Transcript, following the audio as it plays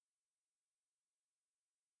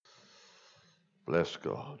Bless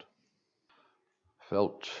God.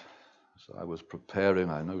 Felt as I was preparing,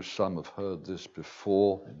 I know some have heard this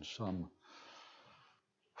before in some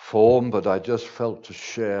form, but I just felt to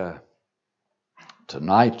share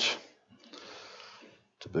tonight.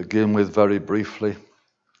 To begin with, very briefly,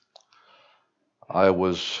 I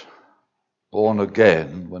was born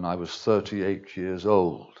again when I was 38 years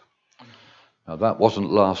old. Now that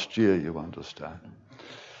wasn't last year, you understand.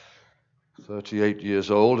 38 years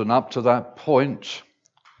old, and up to that point,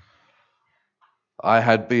 I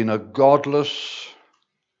had been a godless,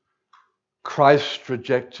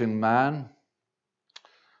 Christ-rejecting man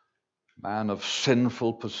of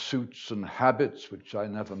sinful pursuits and habits, which I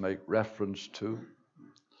never make reference to.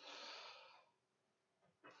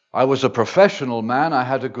 I was a professional man, I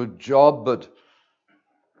had a good job, but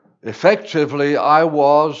effectively I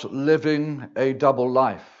was living a double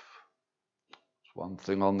life. It's one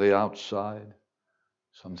thing on the outside,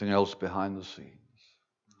 something else behind the scenes.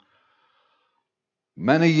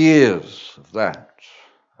 Many years of that,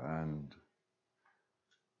 and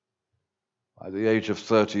by the age of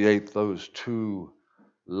 38, those two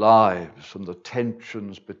lives and the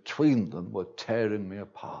tensions between them were tearing me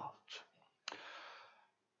apart.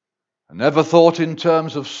 I never thought in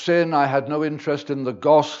terms of sin. I had no interest in the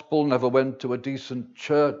gospel, never went to a decent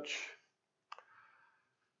church.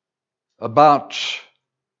 But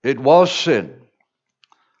it was sin.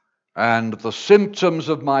 And the symptoms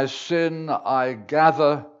of my sin, I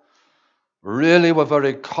gather, really were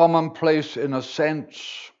very commonplace in a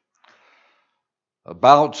sense.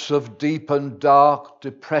 Bouts of deep and dark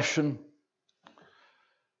depression.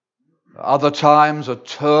 Other times a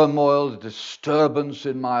turmoil, a disturbance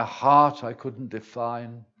in my heart I couldn't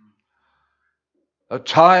define. At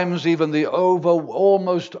times even the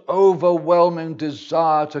almost overwhelming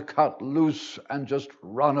desire to cut loose and just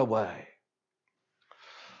run away.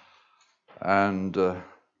 And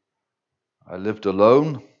I lived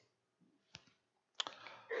alone.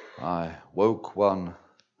 I woke one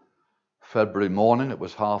February morning, it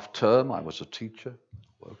was half term, I was a teacher,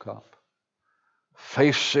 woke up,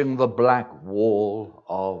 facing the black wall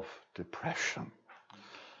of depression,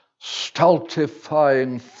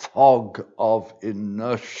 stultifying fog of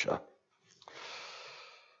inertia.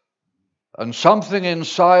 And something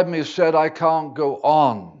inside me said, I can't go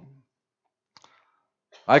on.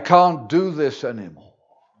 I can't do this anymore.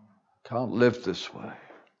 I can't live this way.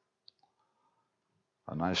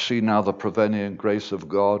 And I see now the prevenient grace of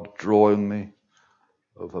God drawing me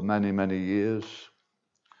over many, many years.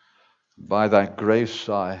 By that grace,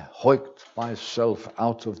 I hoiked myself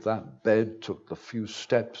out of that bed, took the few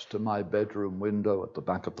steps to my bedroom window at the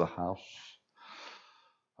back of the house.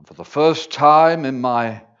 And for the first time in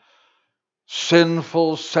my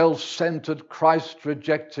sinful, self-centered,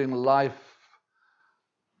 Christ-rejecting life,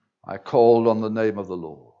 I called on the name of the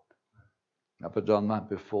Lord. Never done that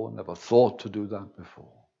before, never thought to do that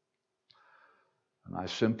before. And I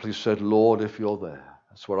simply said, Lord, if you're there.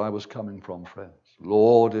 That's where I was coming from, friends.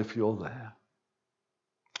 Lord, if you're there.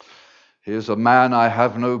 Here's a man, I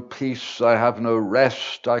have no peace, I have no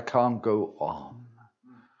rest, I can't go on.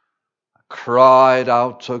 I cried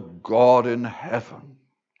out to God in heaven.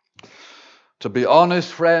 To be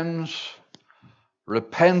honest, friends,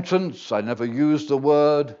 repentance, I never used the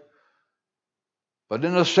word, but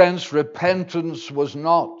in a sense, repentance was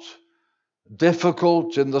not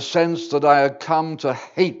difficult in the sense that I had come to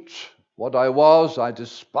hate what I was. I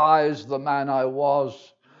despised the man I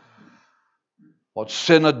was. What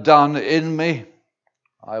sin had done in me,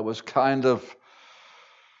 I was kind of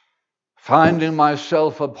finding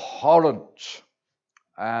myself abhorrent,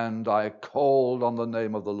 and I called on the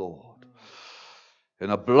name of the Lord. In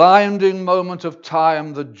a blinding moment of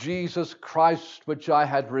time, the Jesus Christ which I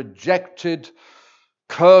had rejected,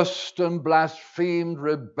 cursed and blasphemed,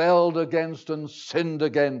 rebelled against and sinned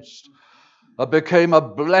against, became a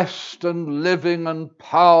blessed and living and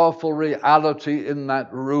powerful reality in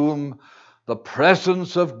that room. The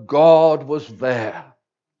presence of God was there.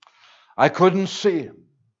 I couldn't see him.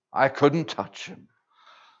 I couldn't touch him.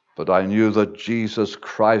 But I knew that Jesus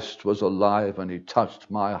Christ was alive, and he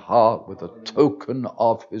touched my heart with a token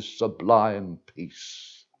of his sublime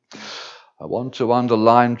peace. I want to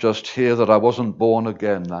underline just here that I wasn't born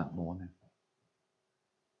again that morning.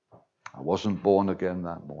 I wasn't born again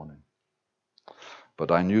that morning. But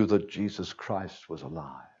I knew that Jesus Christ was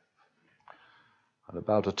alive. And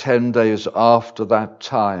about 10 days after that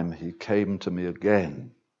time, he came to me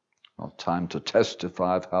again. Not time to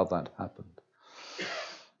testify of how that happened.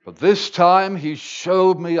 But this time he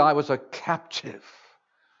showed me I was a captive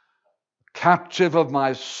of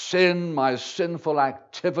my sin, my sinful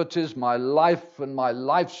activities, my life and my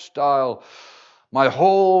lifestyle, my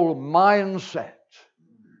whole mindset.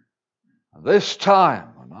 This time,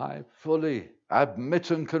 and I fully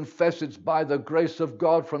admit and confess it's by the grace of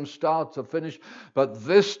God from start to finish, but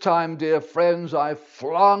this time, dear friends, I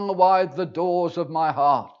flung wide the doors of my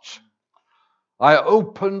heart. I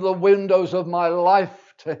opened the windows of my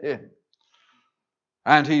life to him,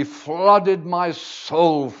 and he flooded my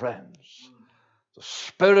soul, friends. The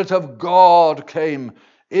Spirit of God came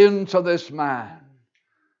into this man.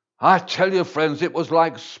 I tell you, friends, it was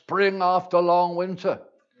like spring after long winter.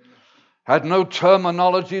 Had no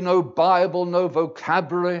terminology, no Bible, no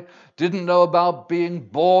vocabulary, didn't know about being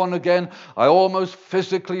born again. I almost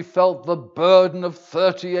physically felt the burden of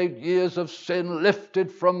 38 years of sin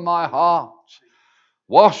lifted from my heart.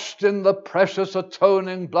 Washed in the precious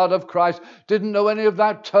atoning blood of Christ. Didn't know any of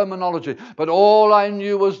that terminology, but all I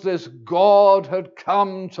knew was this: God had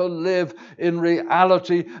come to live in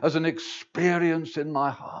reality as an experience in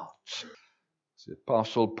my heart. The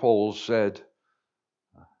Apostle Paul said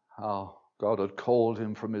how God had called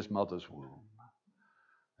him from his mother's womb.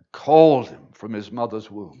 Called him from his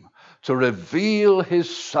mother's womb to reveal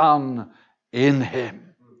his Son in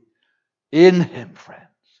him. In him, friends.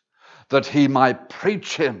 That he might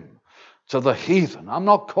preach him to the heathen. I'm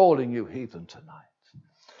not calling you heathen tonight.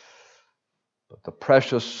 But the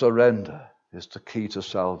precious surrender is the key to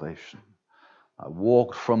salvation. I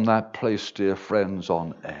walked from that place, dear friends,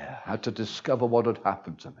 on air. Had to discover what had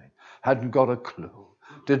happened to me. Hadn't got a clue.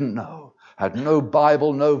 Didn't know. Had no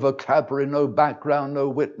Bible, no vocabulary, no background, no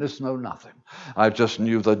witness, no nothing. I just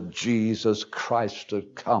knew that Jesus Christ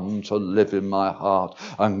had come to live in my heart.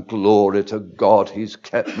 And glory to God, he's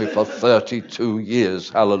kept me for 32 years.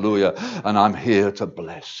 Hallelujah. And I'm here to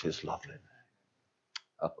bless his lovely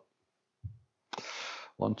name. I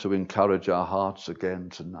want to encourage our hearts again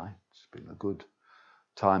tonight. It's been a good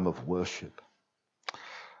time of worship.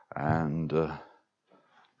 And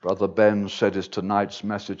Brother Ben said, is tonight's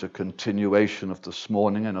message a continuation of this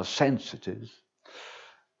morning? In a sense it is,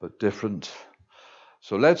 but different.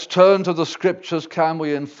 So let's turn to the scriptures, can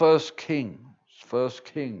we, in 1 Kings. 1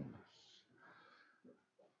 Kings.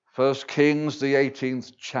 1 Kings, the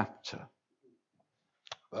 18th chapter.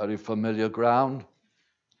 Very familiar ground.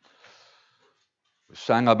 We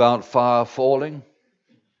sang about fire falling.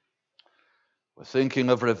 We're thinking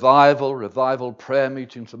of revival prayer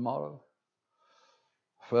meeting tomorrow.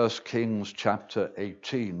 1 Kings chapter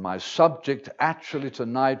 18. My subject actually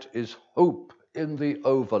tonight is hope in the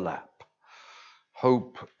overlap.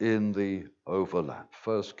 Hope in the overlap.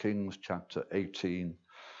 1 Kings chapter 18.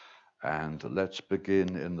 And let's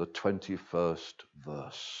begin in the 21st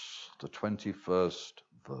verse. The 21st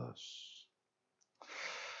verse.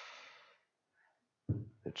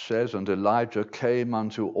 It says, and Elijah came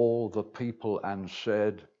unto all the people and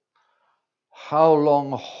said, how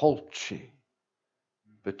long halt ye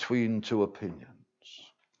between two opinions?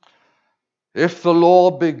 If the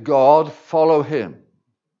Lord be God, follow him.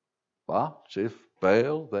 But if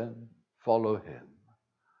Baal, then follow him.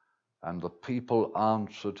 And the people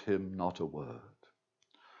answered him not a word.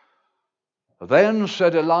 Then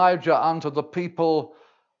said Elijah unto the people,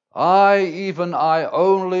 I, even I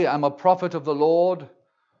only, am a prophet of the Lord,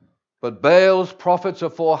 but Baal's prophets are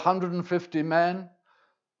 450 men.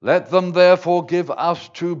 Let them therefore give us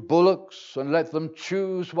 2 bullocks, and let them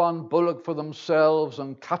choose 1 bullock for themselves,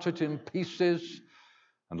 and cut it in pieces,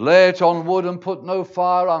 and lay it on wood, and put no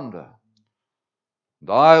fire under. And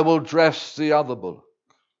I will dress the other bullock,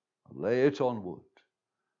 and lay it on wood,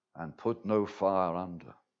 and put no fire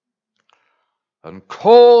under. And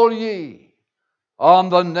call ye on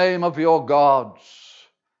the name of your gods,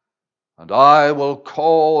 and I will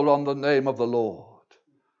call on the name of the Lord.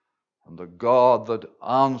 And the God that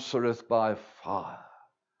answereth by fire,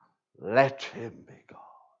 let him be God.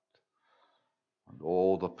 And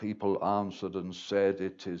all the people answered and said,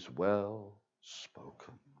 it is well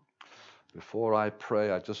spoken. Before I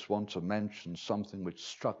pray, I just want to mention something which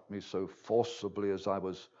struck me so forcibly as I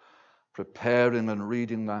was preparing and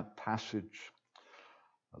reading that passage.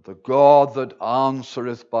 The God that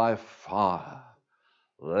answereth by fire,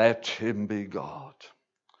 let him be God.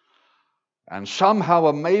 And somehow,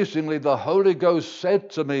 amazingly, the Holy Ghost said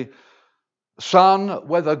to me, son,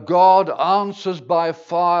 whether God answers by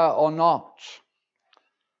fire or not,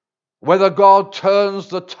 whether God turns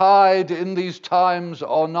the tide in these times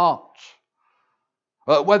or not,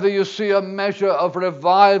 whether you see a measure of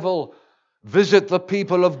revival visit the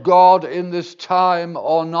people of God in this time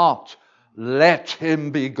or not, let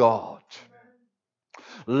him be God.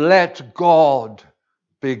 Let God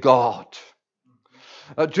be God.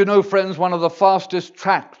 Do you know, friends, one of the fastest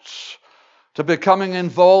tracks to becoming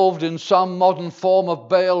involved in some modern form of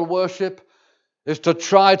Baal worship is to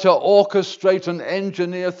try to orchestrate and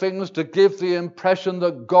engineer things to give the impression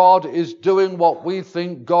that God is doing what we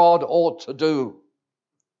think God ought to do.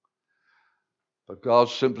 But God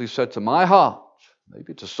simply said to my heart,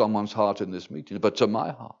 maybe to someone's heart in this meeting, but to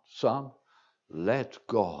my heart, son, let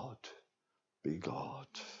God be God.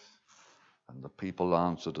 And the people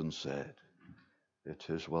answered and said, it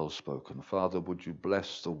is well spoken. Father, would you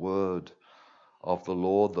bless the word of the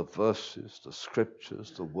Lord, the verses, the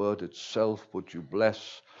scriptures, the word itself? Would you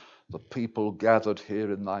bless the people gathered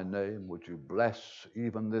here in thy name? Would you bless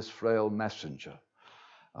even this frail messenger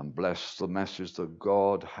and bless the message that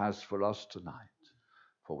God has for us tonight?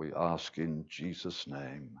 For we ask in Jesus'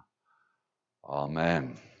 name.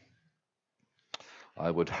 Amen. I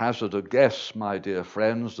would hazard a guess, my dear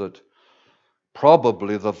friends, that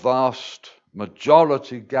probably the vast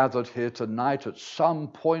majority gathered here tonight at some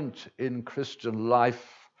point in Christian life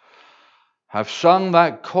have sung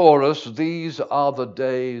that chorus, these are the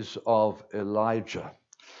days of Elijah.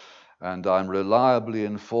 And I'm reliably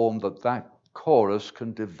informed that that chorus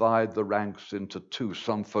can divide the ranks into two.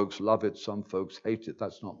 Some folks love it, some folks hate it.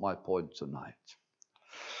 That's not my point tonight.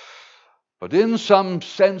 But in some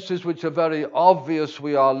senses which are very obvious,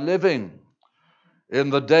 we are living in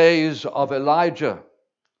the days of Elijah.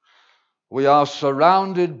 We are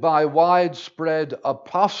surrounded by widespread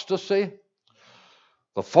apostasy.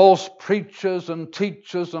 The false preachers and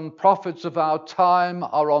teachers and prophets of our time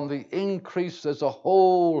are on the increase. There's a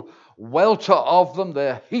whole welter of them.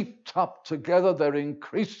 They're heaped up together. They're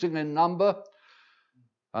increasing in number.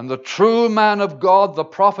 And the true man of God, the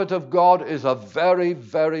prophet of God, is a very,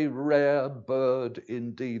 very rare bird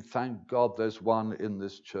indeed. Thank God there's one in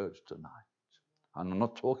this church tonight. And I'm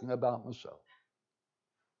not talking about myself.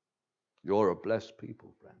 You're a blessed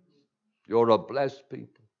people, friends. You're a blessed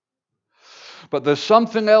people. But there's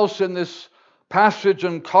something else in this passage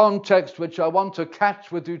and context which I want to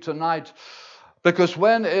catch with you tonight. Because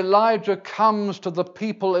when Elijah comes to the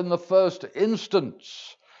people in the first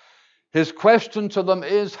instance, his question to them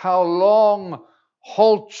is, how long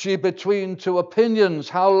halt ye between two opinions?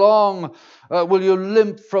 How long will you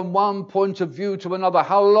limp from one point of view to another?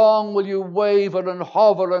 How long will you waver and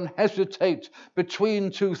hover and hesitate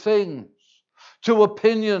between two things? Two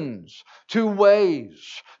opinions, two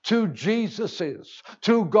ways, two Jesuses,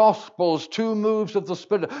 two gospels, two moves of the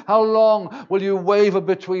Spirit. How long will you waver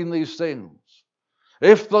between these things?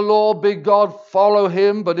 If the Lord be God, follow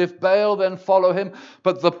him, but if Baal, then follow him.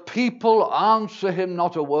 But the people answer him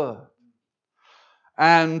not a word.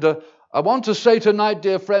 And I want to say tonight,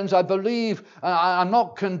 dear friends, I believe, I'm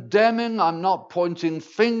not condemning, I'm not pointing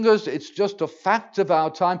fingers, it's just a fact of our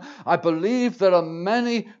time. I believe there are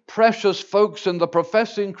many precious folks in the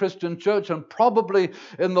professing Christian church and probably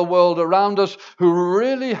in the world around us who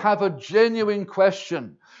really have a genuine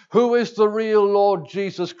question. Who is the real Lord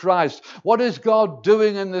Jesus Christ? What is God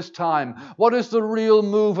doing in this time? What is the real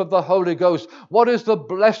move of the Holy Ghost? What is the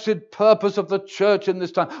blessed purpose of the church in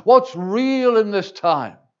this time? What's real in this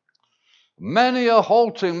time? Many are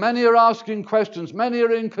halting, many are asking questions, many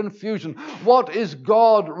are in confusion. What is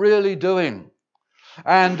God really doing?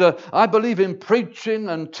 And I believe in preaching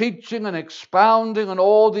and teaching and expounding and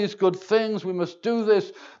all these good things. We must do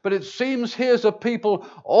this. But it seems here's a people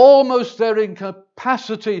almost their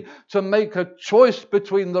incapacity to make a choice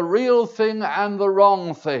between the real thing and the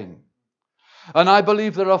wrong thing. And I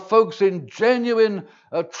believe there are folks in genuine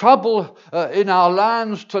trouble in our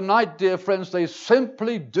lands tonight, dear friends. They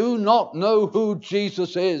simply do not know who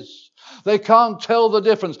Jesus is. They can't tell the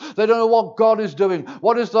difference. They don't know what God is doing.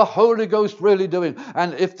 What is the Holy Ghost really doing?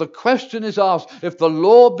 And if the question is asked, if the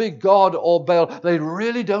Lord be God or Baal, they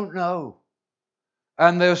really don't know.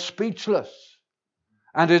 And they're speechless.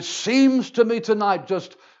 And it seems to me tonight,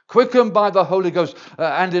 just quickened by the Holy Ghost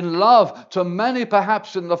and in love to many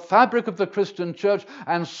perhaps in the fabric of the Christian church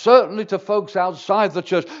and certainly to folks outside the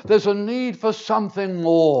church, there's a need for something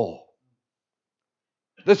more.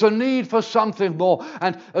 There's a need for something more.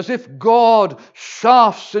 And as if God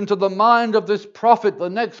shafts into the mind of this prophet, the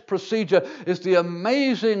next procedure is the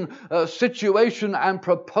amazing situation and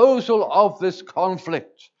proposal of this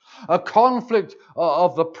conflict. A conflict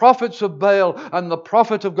of the prophets of Baal and the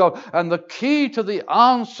prophet of God. And the key to the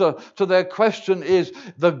answer to their question is,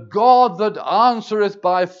 the God that answereth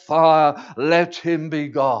by fire, let him be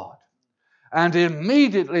God. And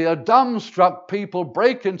immediately a dumbstruck people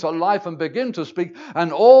break into life and begin to speak.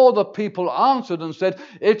 And all the people answered and said,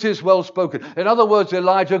 it is well spoken. In other words,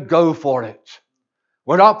 Elijah, go for it.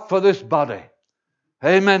 We're up for this, buddy.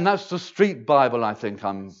 Amen. That's the Street Bible, I think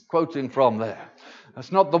I'm quoting from there.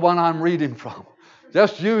 That's not the one I'm reading from.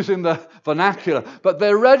 Just using the vernacular. But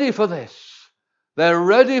they're ready for this. They're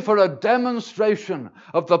ready for a demonstration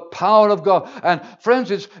of the power of God. And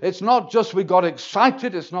friends, it's not just we got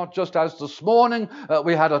excited. It's not just as this morning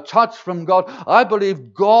we had a touch from God. I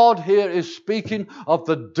believe God here is speaking of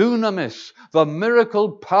the dunamis, the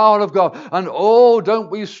miracle power of God. And oh,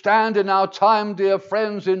 don't we stand in our time, dear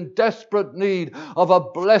friends, in desperate need of a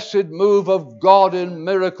blessed move of God in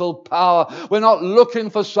miracle power. We're not looking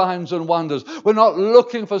for signs and wonders. We're not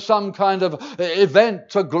looking for some kind of event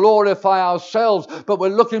to glorify ourselves. But we're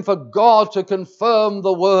looking for God to confirm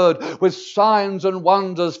the word with signs and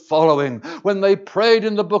wonders following. When they prayed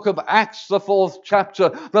in the book of Acts, the 4th chapter,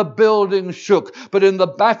 the building shook. But in the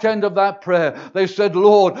back end of that prayer, they said,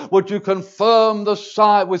 Lord, would you confirm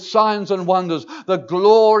with signs and wonders the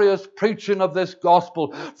glorious preaching of this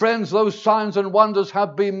gospel? Friends, those signs and wonders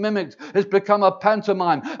have been mimicked. It's become a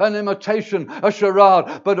pantomime, an imitation, a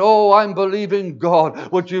charade. But oh, I'm believing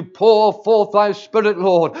God. Would you pour forth thy Spirit,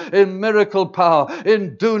 Lord, in miracle power,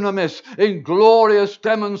 in dunamis, in glorious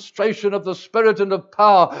demonstration of the Spirit and of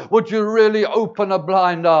power? Would you really open a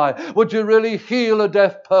blind eye? Would you really heal a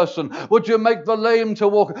deaf person? Would you make the lame to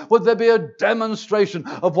walk? Would there be a demonstration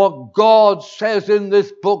of what God says in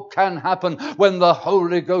this book can happen when the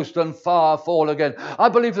Holy Ghost and fire fall again? I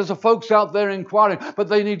believe there's folks out there inquiring, but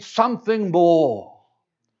they need something more.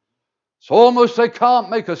 It's almost they can't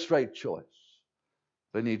make a straight choice.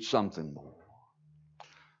 They need something more. I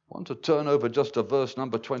want to turn over just to verse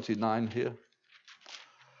number 29 here.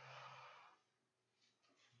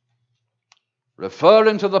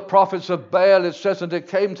 Referring to the prophets of Baal, it says, and it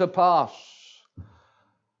came to pass,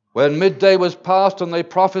 when midday was past, and they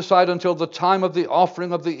prophesied until the time of the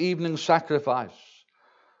offering of the evening sacrifice,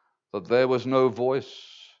 that there was no voice,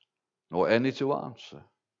 nor any to answer,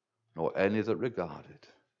 nor any that regarded.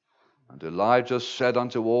 And Elijah said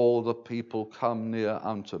unto all the people, come near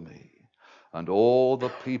unto me. And all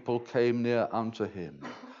the people came near unto him,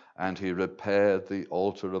 and he repaired the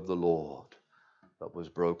altar of the Lord that was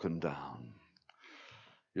broken down.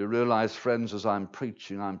 You realize, friends, as I'm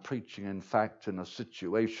preaching in fact in a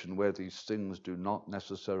situation where these things do not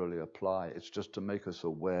necessarily apply. It's just to make us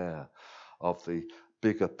aware of the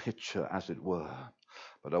bigger picture, as it were.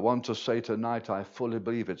 But I want to say tonight, I fully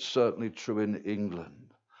believe it's certainly true in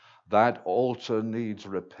England. That altar needs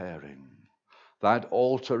repairing. That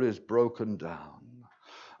altar is broken down.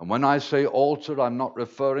 And when I say altar, I'm not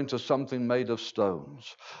referring to something made of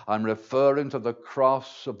stones. I'm referring to the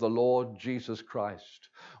cross of the Lord Jesus Christ.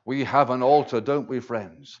 We have an altar, don't we,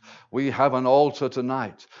 friends? We have an altar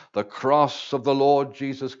tonight. The cross of the Lord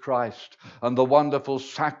Jesus Christ and the wonderful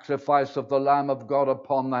sacrifice of the Lamb of God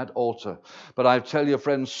upon that altar. But I tell you,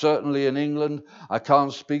 friends, certainly in England, I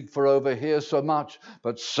can't speak for over here so much,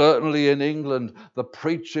 but certainly in England, the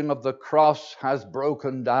preaching of the cross has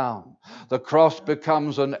broken down. The cross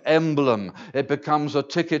becomes an emblem. It becomes a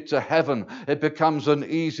ticket to heaven. It becomes an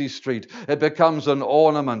easy street. It becomes an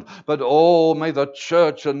ornament. But oh, may the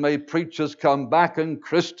church and may preachers come back and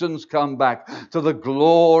Christians come back to the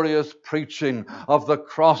glorious preaching of the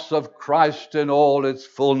cross of Christ in all its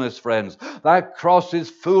fullness, friends. That cross is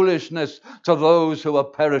foolishness to those who are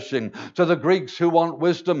perishing, to the Greeks who want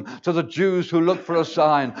wisdom, to the Jews who look for a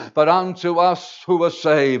sign. But unto us who are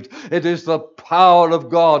saved, it is the power of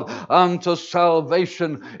God unto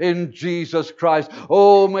salvation in Jesus Christ.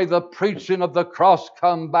 Oh, may the preaching of the cross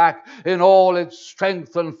come back in all its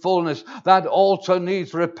strength and fullness. That altar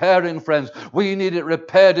needs repairing, friends. We need it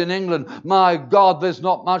repaired in England. My God, there's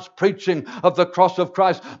not much preaching of the cross of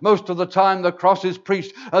Christ. Most of the time the cross is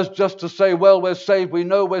preached as just to say, well, we're saved, we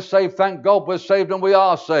know we're saved, thank God we're saved, and we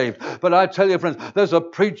are saved. But I tell you, friends, there's a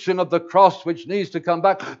preaching of the cross which needs to come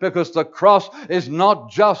back, because the cross is not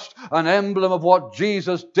just an emblem of what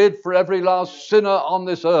Jesus did for every last sinner on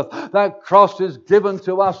this earth. That cross is given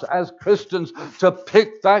to us as Christians to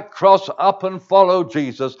pick that cross up and follow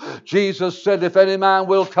Jesus. Jesus said, if any man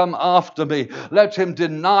will come after me, let him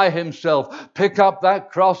deny himself, pick up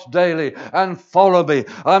that cross daily and follow me.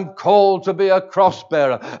 I'm called to be a cross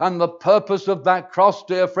bearer, and the purpose of that cross,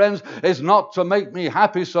 dear friends, is not to make me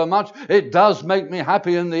happy so much. It does make me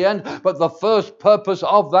happy in the end, but the first purpose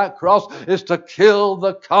of that cross is to kill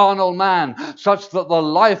the carnal man, such that the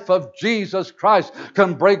life of Jesus Christ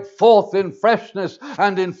can break forth in freshness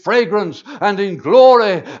and in fragrance and in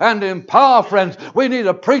glory and in power, friends. We need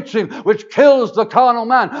a preaching which kills the carnal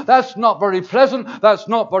man. That's not very pleasant. That's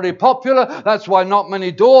not very popular. That's why not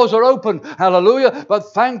many doors are open. Hallelujah.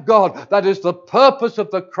 But thank God, that is the purpose of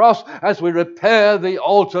the cross as we repair the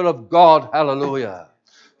altar of God. Hallelujah.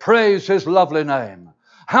 Praise his lovely name.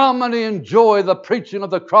 How many enjoy the preaching of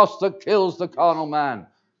the cross that kills the carnal man?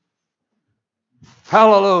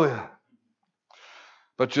 Hallelujah.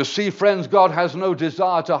 But you see, friends, God has no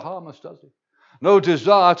desire to harm us, does he? No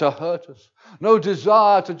desire to hurt us. No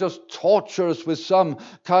desire to just torture us with some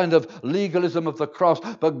kind of legalism of the cross.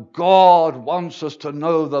 But God wants us to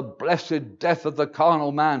know the blessed death of the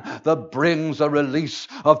carnal man that brings a release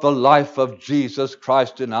of the life of Jesus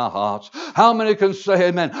Christ in our hearts. How many can say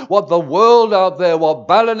amen? What the world out there, what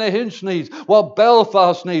Ballynahinch needs, what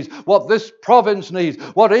Belfast needs, what this province needs,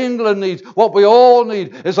 what England needs, what we all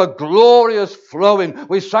need is a glorious flowing.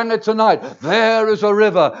 We sang it tonight. There is a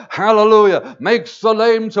river, hallelujah, makes the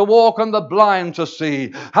lame to walk and the blind to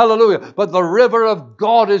see. Hallelujah. But the river of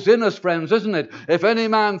God is in us, friends, isn't it? If any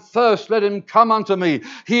man thirst, let him come unto me.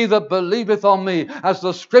 He that believeth on me, as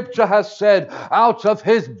the scripture has said, out of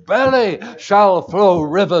his belly shall flow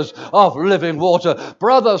rivers of living water.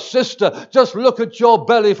 Brother, sister, just look at your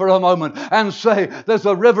belly for a moment and say, there's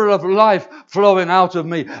a river of life flowing out of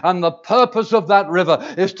me. And the purpose of that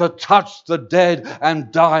river is to touch the dead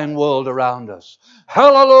and dying world around us.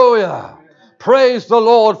 Hallelujah. Praise the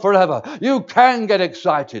Lord forever. You can get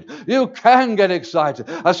excited. You can get excited.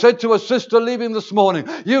 I said to a sister leaving this morning,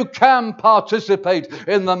 you can participate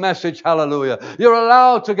in the message. Hallelujah. You're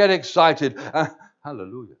allowed to get excited.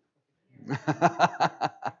 Hallelujah.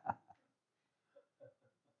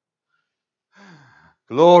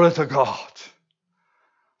 Glory to God.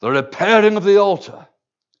 The repairing of the altar.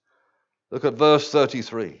 Look at verse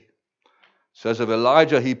 33. Says of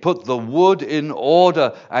Elijah, he put the wood in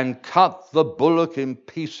order and cut the bullock in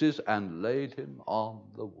pieces and laid him on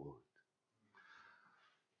the wood.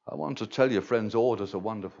 I want to tell you, friends, order's a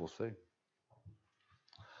wonderful thing.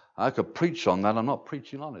 I could preach on that. I'm not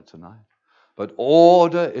preaching on it tonight. But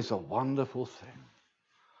order is a wonderful thing.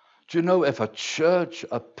 Do you know, if a church,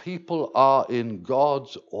 a people are in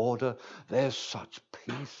God's order, there's such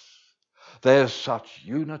peace. There's such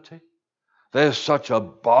unity. There's such a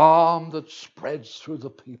balm that spreads through the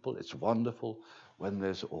people. It's wonderful when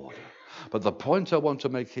there's order. But the point I want to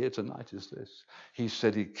make here tonight is this. He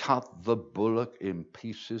said he cut the bullock in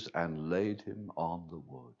pieces and laid him on the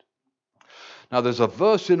wood. Now there's a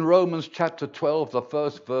verse in Romans chapter 12, the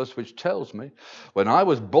first verse, which tells me, when I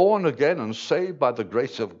was born again and saved by the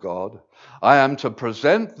grace of God, I am to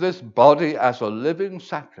present this body as a living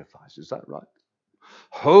sacrifice. Is that right?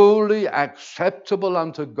 Wholly acceptable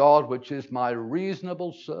unto God, which is my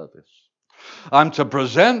reasonable service. I'm to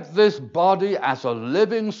present this body as a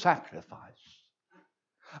living sacrifice.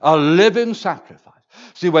 A living sacrifice.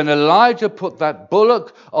 See, when Elijah put that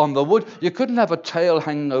bullock on the wood, you couldn't have a tail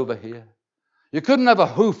hanging over here. You couldn't have a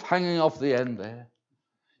hoof hanging off the end there.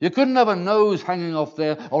 You couldn't have a nose hanging off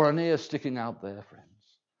there or an ear sticking out there, friends.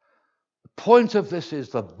 The point of this is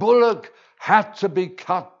the bullock had to be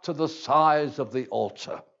cut to the size of the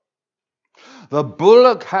altar. The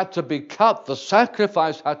bullock had to be cut, the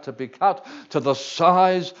sacrifice had to be cut to the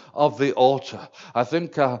size of the altar. I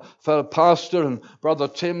think fellow pastor and brother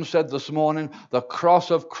Tim said this morning, the cross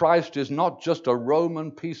of Christ is not just a Roman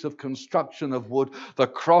piece of construction of wood. The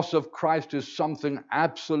cross of Christ is something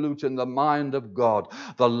absolute in the mind of God.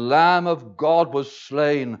 The Lamb of God was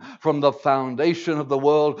slain from the foundation of the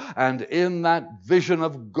world, and in that vision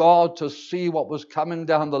of God to see what was coming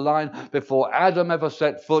down the line before Adam ever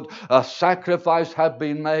set foot, a sacrifice had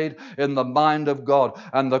been made in the mind of God.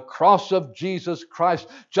 And the cross of Jesus Christ,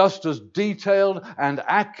 just as detailed and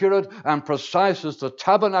accurate and precise as the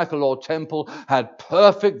tabernacle or temple, had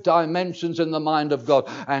perfect dimensions in the mind of God.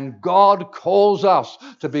 And God calls us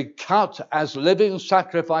to be cut as living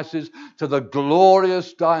sacrifices to the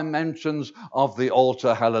glorious dimensions of the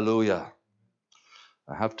altar. Hallelujah.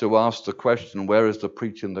 I have to ask the question, where is the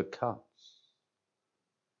preaching that cuts?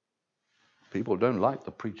 People don't like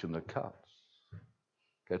the preaching that cuts.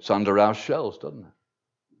 Gets under our shells, doesn't it?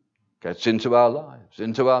 Gets into our lives,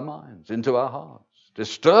 into our minds, into our hearts.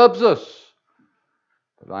 Disturbs us.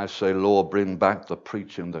 But I say, Lord, bring back the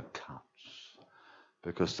preaching that cuts.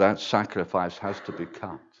 Because that sacrifice has to be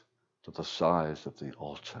cut to the size of the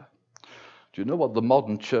altar. Do you know what the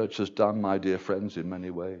modern church has done, my dear friends, in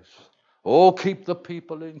many ways? Oh, keep the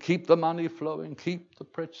people in, keep the money flowing, keep the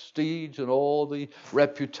prestige and all the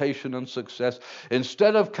reputation and success.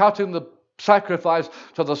 Instead of cutting the sacrifice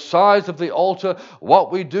to the size of the altar,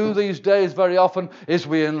 what we do these days very often is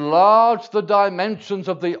we enlarge the dimensions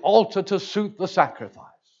of the altar to suit the sacrifice.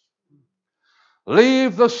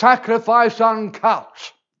 Leave the sacrifice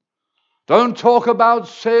uncut. Don't talk about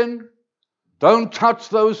sin. Don't touch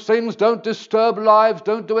those things. Don't disturb lives.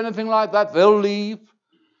 Don't do anything like that. They'll leave.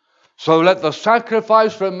 So let the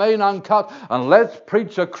sacrifice remain uncut, and let's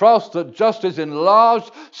preach a cross that just is enlarged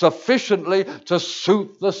sufficiently to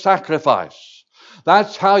suit the sacrifice.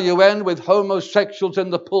 That's how you end with homosexuals in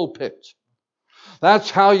the pulpit.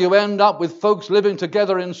 That's how you end up with folks living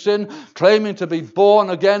together in sin, claiming to be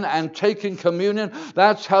born again and taking communion.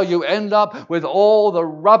 That's how you end up with all the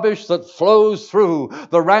rubbish that flows through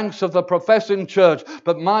the ranks of the professing church.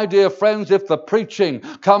 But my dear friends, if the preaching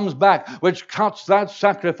comes back, which cuts that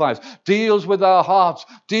sacrifice, deals with our hearts,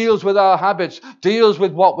 deals with our habits, deals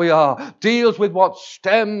with what we are, deals with what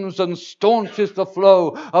stems and staunches the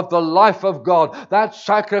flow of the life of God, that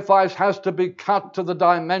sacrifice has to be cut to the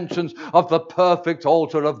dimensions of the perfect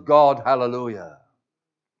altar of God. Hallelujah.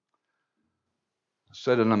 I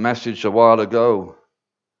said in a message a while ago,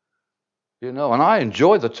 and I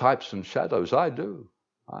enjoy the types and shadows. I do.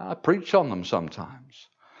 I preach on them sometimes.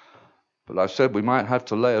 But I said we might have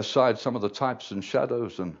to lay aside some of the types and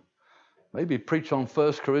shadows and maybe preach on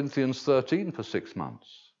 1 Corinthians 13 for 6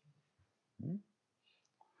 months.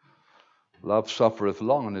 Love suffereth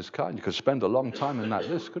long and is kind. You could spend a long time in that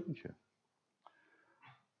list, couldn't you?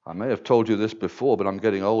 I may have told you this before, but I'm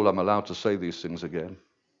getting old. I'm allowed to say these things again.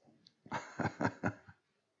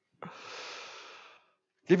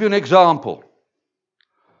 Give you an example.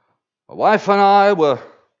 My wife and I were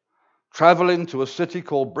traveling to a city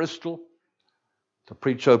called Bristol to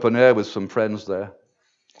preach open air with some friends there.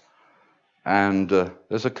 And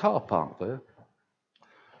there's a car park there,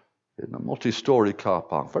 in a multi-story car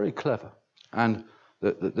park, very clever. And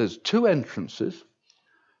there's 2 entrances,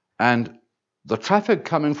 and the traffic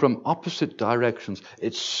coming from opposite directions,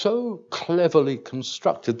 it's so cleverly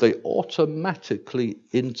constructed, they automatically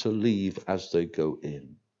interleave as they go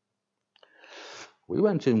in. We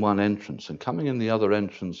went in one entrance, and coming in the other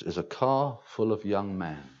entrance is a car full of young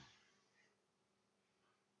men.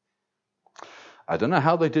 I don't know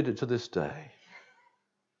how they did it to this day,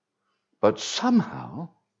 but somehow,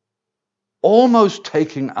 almost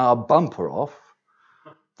taking our bumper off,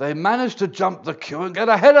 they managed to jump the queue and get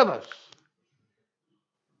ahead of us.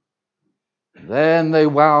 Then they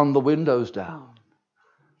wound the windows down,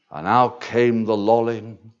 and out came the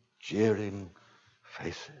lolling, jeering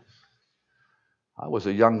faces. I was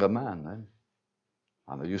a younger man then,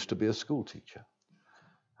 and I used to be a school teacher.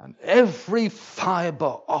 And every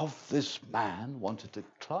fiber of this man wanted to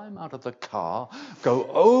climb out of the car, go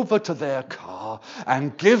over to their car,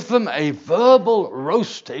 and give them a verbal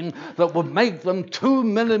roasting that would make them 2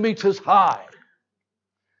 millimeters high.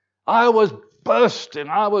 I was bursting.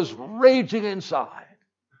 I was raging inside.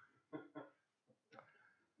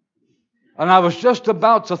 And I was just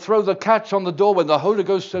about to throw the catch on the door when the Holy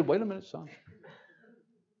Ghost said, "Wait a minute, son.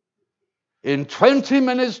 In 20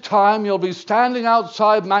 minutes' time, you'll be standing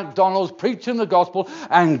outside McDonald's preaching the gospel,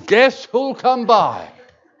 and guess who'll come by?"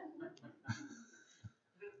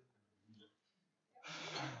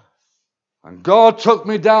 And God took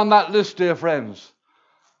me down that list, dear friends.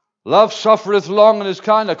 Love suffereth long and is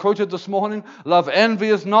kind. I quoted this morning. Love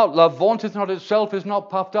envieth not. Love vaunteth not itself, is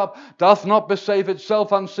not puffed up, doth not behave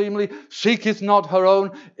itself unseemly, seeketh not her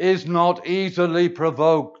own, is not easily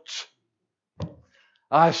provoked.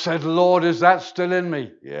 I said, "Lord, is that still in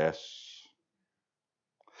me?" Yes.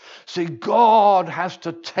 See, God has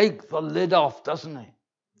to take the lid off, doesn't he?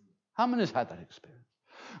 How many has had that experience?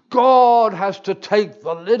 God has to take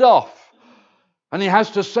the lid off. And he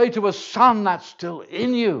has to say to us, "Son, that's still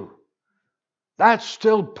in you. That's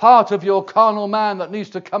still part of your carnal man that needs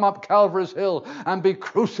to come up Calvary's hill and be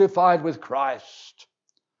crucified with Christ."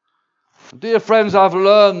 Dear friends, I've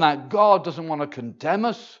learned that God doesn't want to condemn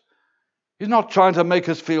us. He's not trying to make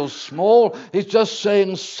us feel small. He's just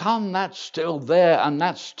saying, "Son, that's still there, and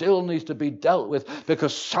that still needs to be dealt with,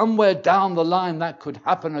 because somewhere down the line that could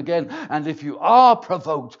happen again. And if you are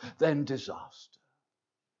provoked, then disaster."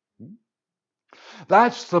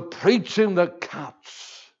 That's the preaching that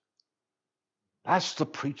cuts. That's the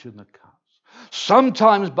preaching that cuts.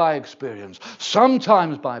 Sometimes by experience,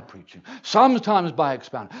 sometimes by preaching, sometimes by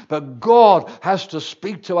expounding. But God has to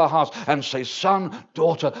speak to our hearts and say, "Son,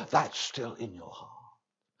 daughter, that's still in your heart."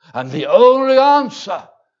 And the only answer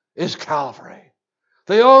is Calvary.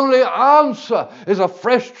 The only answer is a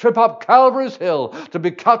fresh trip up Calvary's hill to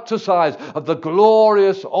be cut to size of the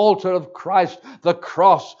glorious altar of Christ, the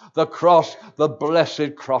cross, the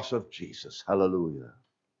blessed cross of Jesus. Hallelujah.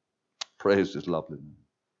 Praise his lovely name.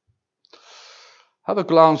 Have a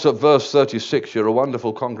glance at verse 36. You're a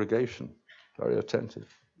wonderful congregation, very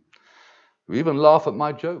attentive. You even laugh at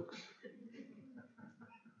my jokes.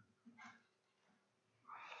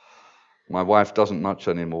 My wife doesn't much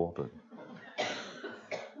anymore, but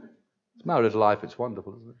it's married life. It's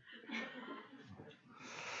wonderful, isn't it?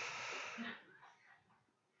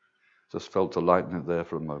 Just felt to lighten it there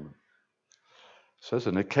for a moment. It says,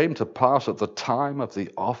 "And it came to pass at the time of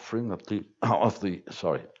the offering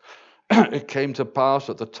it came to pass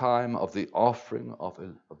at the time of the offering of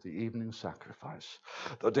the evening sacrifice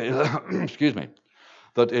that, excuse me,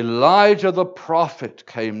 that Elijah the prophet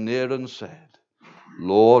came near and said,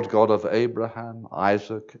 Lord God of Abraham,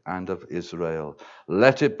 Isaac, and of Israel,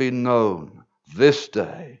 let it be known this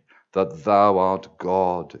day that thou art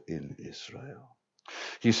God in Israel.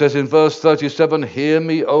 He says in verse 37, hear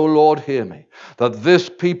me, O Lord, hear me, that this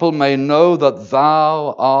people may know that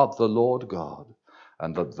thou art the Lord God,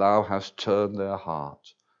 and that thou hast turned their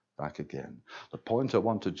heart back again. The point I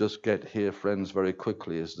want to just get here, friends, very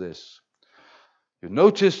quickly is this. You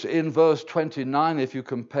notice in verse 29, if you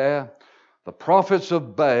compare, the prophets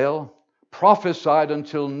of Baal prophesied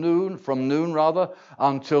until noon, from noon rather,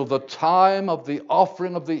 until the time of the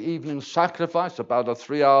offering of the evening sacrifice, about a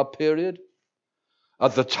 3-hour period.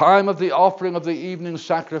 At the time of the offering of the evening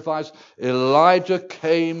sacrifice, Elijah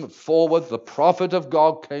came forward, the prophet of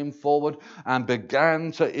God came forward and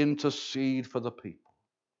began to intercede for the people.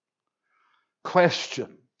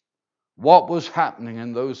 Question, what was happening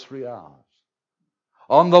in those 3 hours?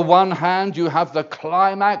 On the one hand, you have the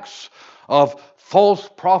climax of false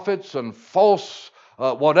prophets and false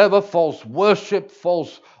false worship,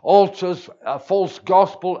 false altars, false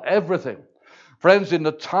gospel, everything. Friends, in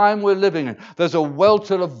the time we're living in, there's a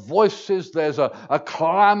welter of voices, there's a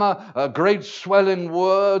clamor, great swelling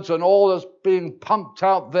words, and all that's being pumped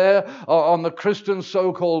out there on the Christian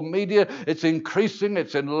so-called media. It's increasing,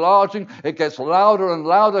 it's enlarging, it gets louder and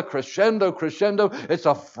louder, crescendo, crescendo. It's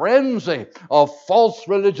a frenzy of false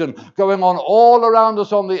religion going on all around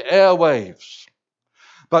us on the airwaves.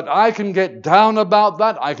 But I can get down about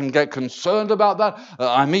that. I can get concerned about that.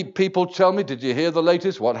 I meet people tell me, did you hear the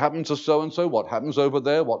latest? What happened to so-and-so? What happens over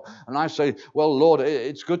there? And I say, well, Lord,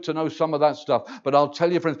 it's good to know some of that stuff. But I'll tell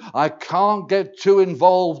you, friends, I can't get too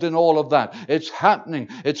involved in all of that. It's happening.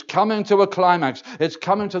 It's coming to a climax. It's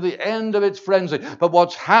coming to the end of its frenzy. But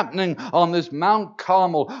what's happening on this Mount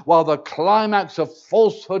Carmel, while the climax of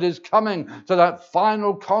falsehood is coming to that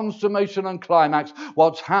final consummation and climax,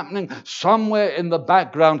 what's happening somewhere in the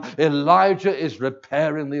background, Elijah is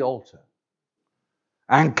repairing the altar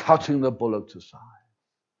and cutting the bullocks aside.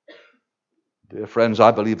 Dear friends,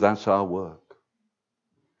 I believe that's our work.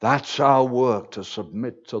 That's our work, to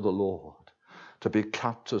submit to the Lord, to be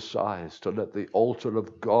cut to size, to let the altar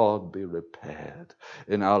of God be repaired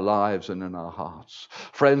in our lives and in our hearts.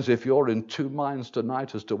 Friends, if you're in 2 minds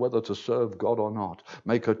tonight as to whether to serve God or not,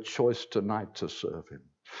 make a choice tonight to serve Him.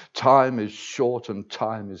 Time is short and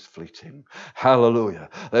time is fleeting. Hallelujah.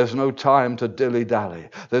 There's no time to dilly-dally.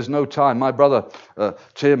 There's no time. My brother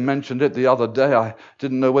Tim mentioned it the other day. I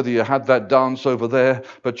didn't know whether you had that dance over there,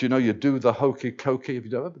 but you know, you do the hokey cokey. Have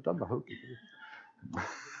you ever done the hokey cokey?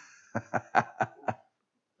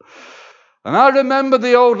 And I remember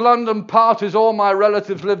the old London parties. All my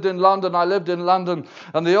relatives lived in London. I lived in London.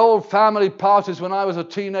 And the old family parties when I was a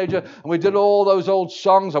teenager. And we did all those old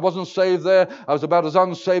songs. I wasn't saved there. I was about as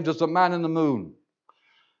unsaved as the man in the moon.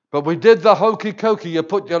 But we did the hokey cokey. You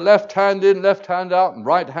put your left hand in, left hand out, and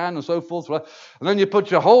right hand and so forth. And then you put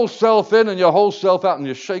your whole self in and your whole self out and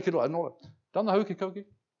you shake it. And all. Done the hokey cokey?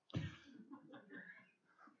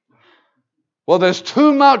 Well, there's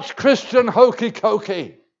too much Christian hokey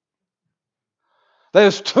cokey.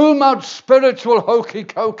 There's too much spiritual hokey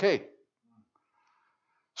cokey.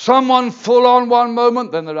 Someone full on one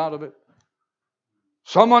moment, then they're out of it.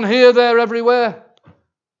 Someone here, there, everywhere.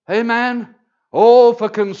 Amen. Oh, for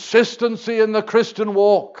consistency in the Christian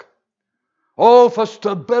walk. Oh, for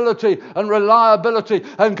stability and reliability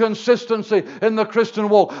and consistency in the Christian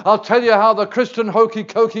walk. I'll tell you how the Christian hokey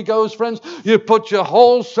cokey goes, friends. You put your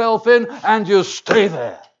whole self in and you stay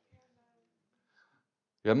there.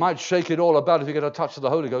 You might shake it all about if you get a touch of the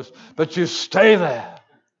Holy Ghost, but you stay there.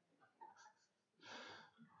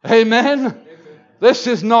 Amen? This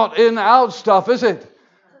is not in-out stuff, is it?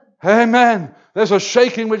 Amen. There's a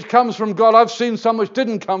shaking which comes from God. I've seen some which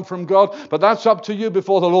didn't come from God, but that's up to you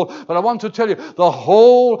before the Lord. But I want to tell you, the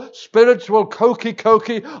whole spiritual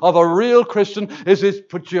cokey of a real Christian is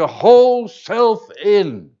put your whole self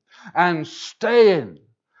in and stay in.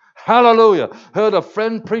 Hallelujah. Heard a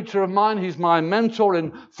friend preacher of mine, he's my mentor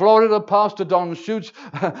in Florida, Pastor Don Schutz.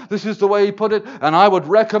 This is the way he put it, and I would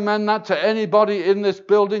recommend that to anybody in this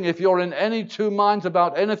building if you're in any 2 minds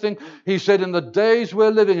about anything. He said, in the days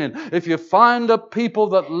we're living in, if you find a people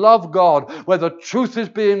that love God, where the truth is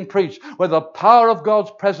being preached, where the power of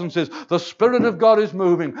God's presence is, the Spirit of God is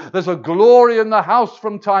moving, there's a glory in the house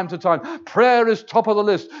from time to time. Prayer is top of the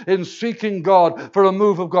list in seeking God for a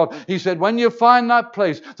move of God. He said, when you find that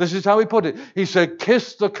place, this is how he put it. He said,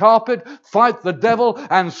 kiss the carpet, fight the devil,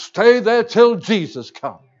 and stay there till Jesus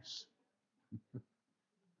comes.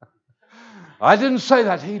 I didn't say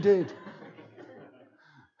that, he did.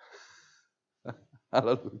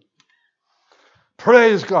 Hallelujah.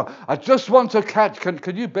 Praise God. I just want to catch,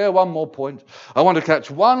 can you bear one more point? I want to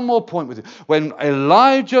catch one more point with you. When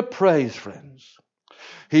Elijah prays, friends,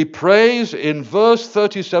 he prays in verse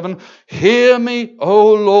 37, hear me,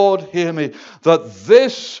 O Lord, hear me, that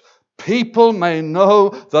this people may know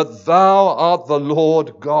that thou art the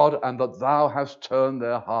Lord God and that thou hast turned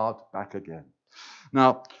their heart back again.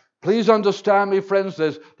 Now, please understand me, friends,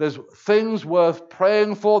 there's things worth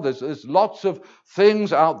praying for. There's lots of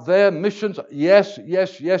things out there, missions. Yes.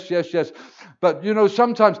 But,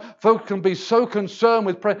 sometimes folks can be so concerned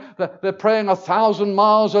with prayer that they're praying 1,000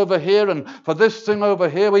 miles over here and for this thing over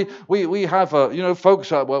here. We have,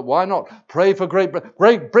 folks, well, why not pray for Great Britain?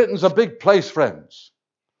 Great Britain's a big place, friends.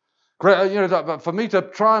 For me to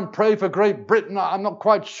try and pray for Great Britain, I'm not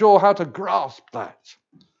quite sure how to grasp that.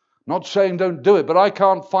 Not saying don't do it, but I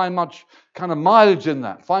can't find much kind of mileage in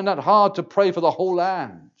that. Find that hard to pray for the whole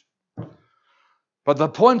land. But the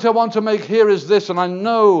point I want to make here is this, and I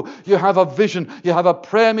know you have a vision. You have a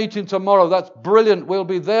prayer meeting tomorrow. That's brilliant. We'll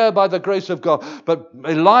be there by the grace of God. But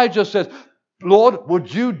Elijah says, Lord,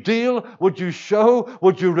 would you deal? Would you show?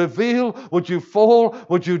 Would you reveal? Would you fall?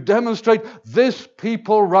 Would you demonstrate? This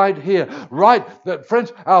people right here. Right,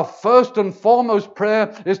 friends, our first and foremost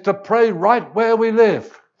prayer is to pray right where we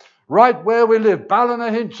live. Right where we live,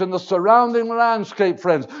 Ballinahinch and the surrounding landscape,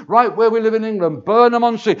 friends. Right where we live in England,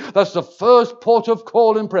 Burnham-on-Sea. That's the first port of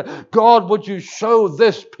call in prayer. God, would you show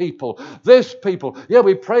this people? This people. Yeah,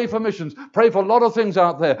 we pray for missions, pray for a lot of things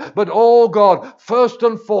out there. But oh God, first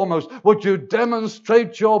and foremost, would you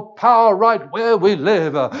demonstrate your power right where we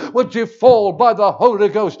live? Would you fall by the Holy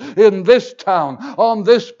Ghost in this town, on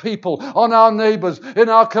this people, on our neighbors, in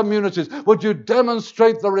our communities? Would you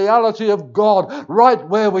demonstrate the reality of God right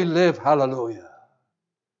where we live? Hallelujah.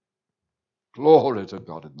 Glory to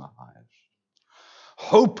God in the highest.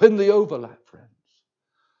 Hope in the overlap, friends.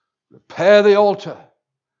 Prepare the altar.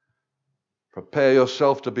 Prepare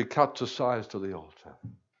yourself to be cut to size to the altar.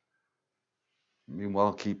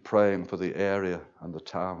 Meanwhile, keep praying for the area and the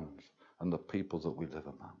towns and the people that we live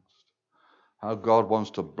amongst. How God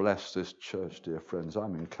wants to bless this church, dear friends.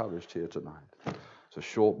 I'm encouraged here tonight. It's a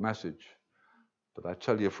short message. But I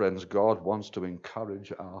tell you, friends, God wants to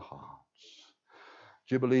encourage our hearts.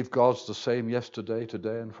 Do you believe God's the same yesterday,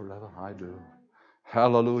 today, and forever? I do.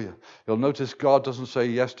 Hallelujah. You'll notice God doesn't say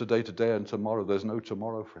yesterday, today, and tomorrow. There's no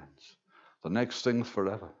tomorrow, friends. The next thing's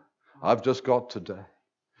forever. I've just got today.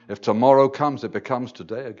 If tomorrow comes, it becomes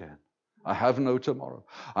today again. I have no tomorrow.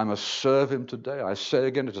 I must serve him today. I say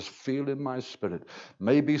again, I just feel in my spirit.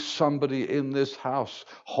 Maybe somebody in this house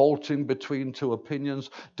halting between two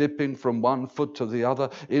opinions, dipping from one foot to the other,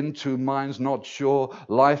 in two minds, not sure,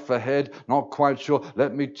 life ahead, not quite sure.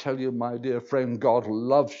 Let me tell you, my dear friend, God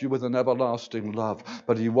loves you with an everlasting love,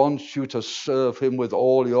 but he wants you to serve him with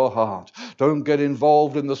all your heart. Don't get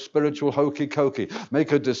involved in the spiritual hokey-cokey.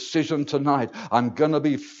 Make a decision tonight. I'm going to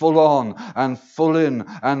be full on and full in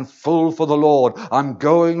and full for the Lord. I'm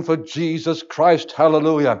going for Jesus Christ.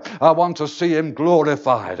 Hallelujah. I want to see him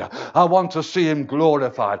glorified. I want to see him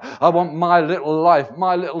glorified. I want my little life,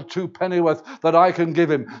 my little two pennyworth that I can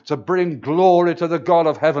give him to bring glory to the God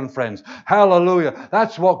of heaven, friends. Hallelujah.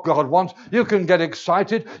 That's what God wants. You can get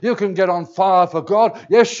excited. You can get on fire for God.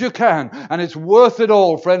 Yes, you can. And it's worth it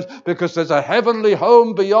all, friends, because there's a heavenly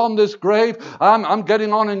home beyond this grave. I'm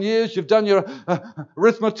getting on in years. You've done your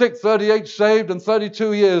arithmetic, 38 saved and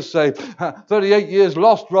 32 years saved. 38 years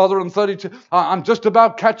lost, rather, and 32. I'm just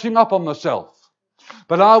about catching up on myself.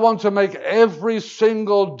 But I want to make every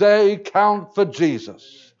single day count for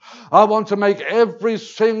Jesus. I want to make every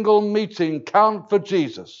single meeting count for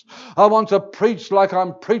Jesus. I want to preach like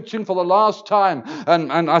I'm preaching for the last time.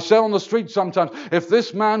 And I say on the street sometimes, if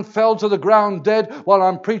this man fell to the ground dead while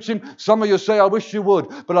I'm preaching, some of you say, I wish you would.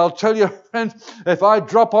 But I'll tell you, friends, if I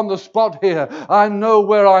drop on the spot here, I know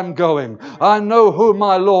where I'm going. I know who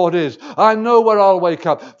my Lord is. I know where I'll wake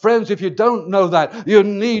up. Friends, if you don't know that, you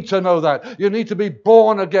need to know that. You need to be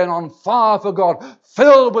born again on fire for God,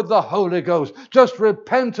 filled with the Holy Ghost. Just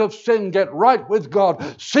repent of sin, get right with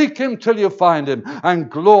God, seek him till you find him, and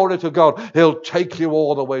glory to God. He'll take you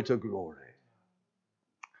all the way to glory.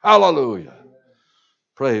 Hallelujah.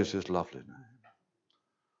 Praise his lovely name.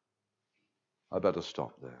 I better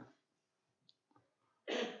stop there.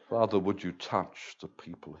 Father, would you touch the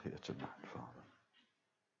people here tonight, Father?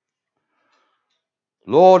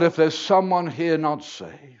 Lord, if there's someone here not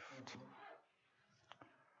saved,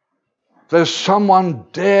 there's someone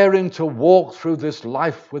daring to walk through this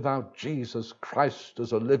life without Jesus Christ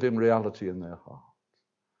as a living reality in their heart.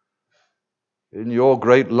 In your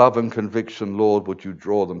great love and conviction, Lord, would you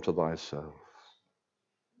draw them to thyself?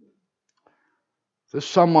 There's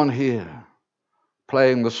someone here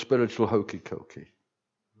playing the spiritual hokey-cokey,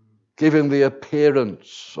 giving the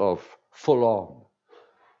appearance of full on,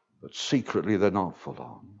 but secretly they're not full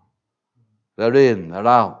on. They're in, they're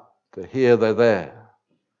out, they're here, they're there.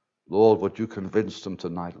 Lord, would you convince them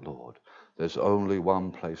tonight, Lord? There's only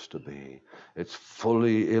one place to be. It's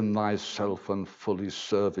fully in thyself and fully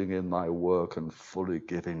serving in thy work and fully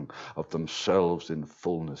giving of themselves in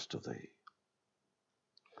fullness to thee.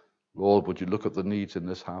 Lord, would you look at the needs in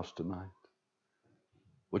this house tonight?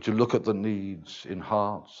 Would you look at the needs in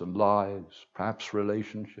hearts and lives, perhaps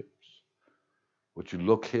relationships? Would you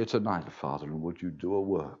look here tonight, Father, and would you do a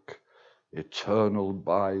work eternal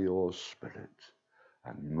by your Spirit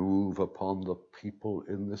and move upon the people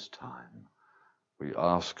in this time? We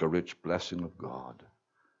ask a rich blessing of God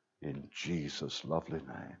in Jesus' lovely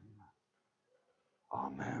name.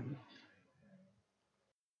 Amen.